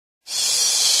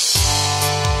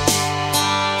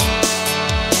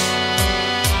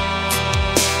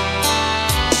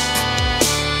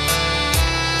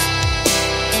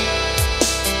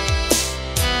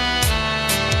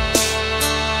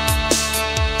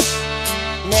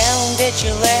that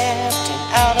you left and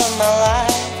out of my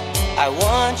life, I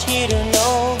want you to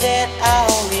know that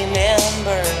I'll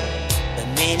remember the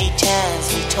many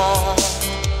times we talked,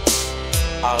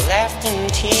 our laughter and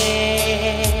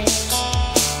tears.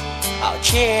 I'll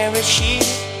cherish you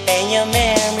and your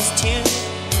memories too.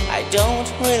 I don't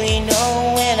really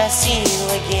know when I see you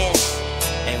again,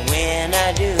 and when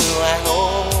I do, I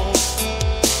hope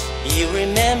you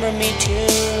remember me too.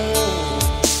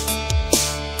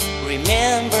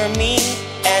 Remember me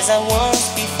as I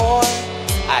was before.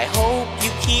 I hope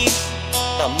you keep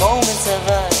the moments of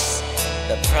us,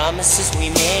 the promises we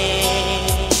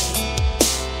made,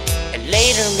 and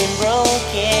later been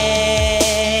broken.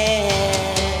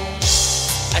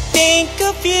 I think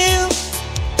of you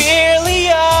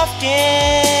fairly often,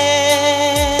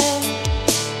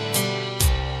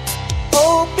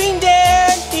 hoping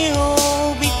that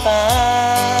you'll be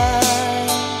fine.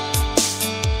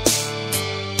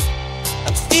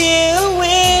 I'm still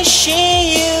wishing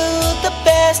you the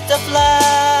best of life.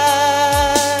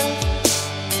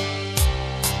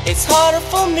 It's harder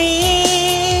for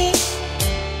me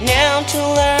now to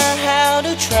learn how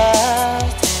to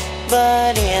trust,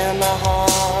 but in my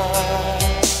heart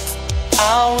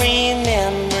I'll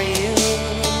remember you.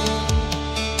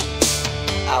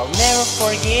 I'll never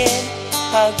forget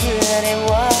how good it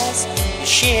was to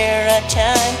share a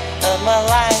time of my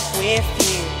life with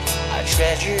you. I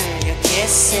treasure your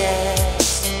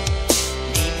kisses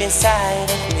deep inside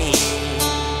of me.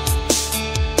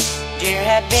 There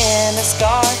had been a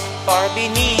scar far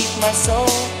beneath my soul,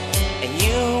 and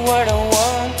you were the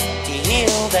one to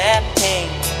heal that pain.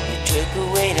 You took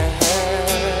away the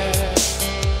hurt,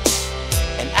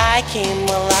 and I came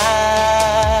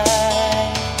alive.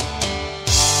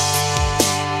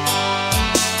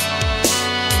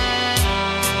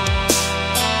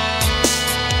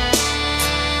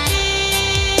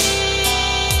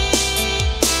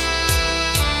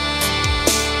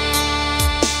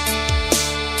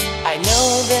 I know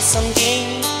that someday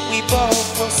we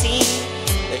both will see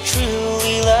the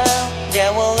truly love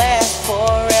that will last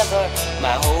forever.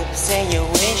 My hopes and your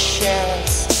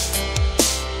wishes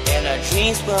and our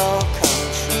dreams will come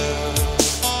true.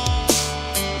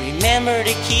 Remember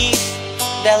to keep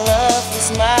that lovely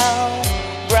smile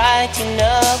brighten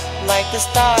up like the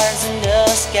stars in the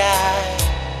sky.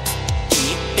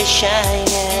 Keep it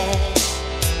shining,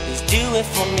 please do it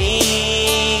for me.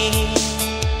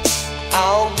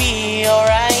 I'll be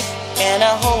alright, and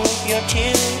I hope you're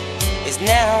too. It's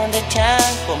now the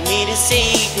time for me to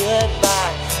say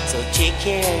goodbye, so take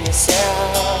care of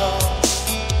yourself.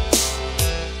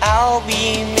 I'll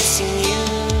be missing you.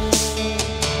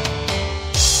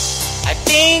 I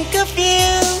think of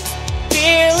you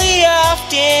fairly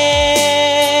often,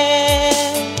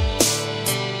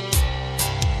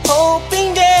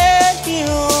 hoping that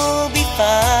you'll be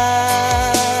fine.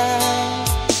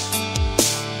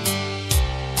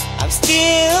 I'm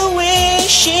still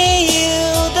wishing you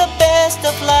the best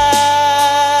of life.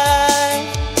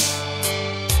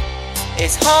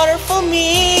 It's harder for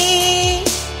me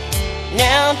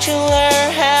now to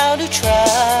learn how to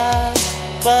trust,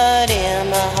 but in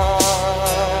my heart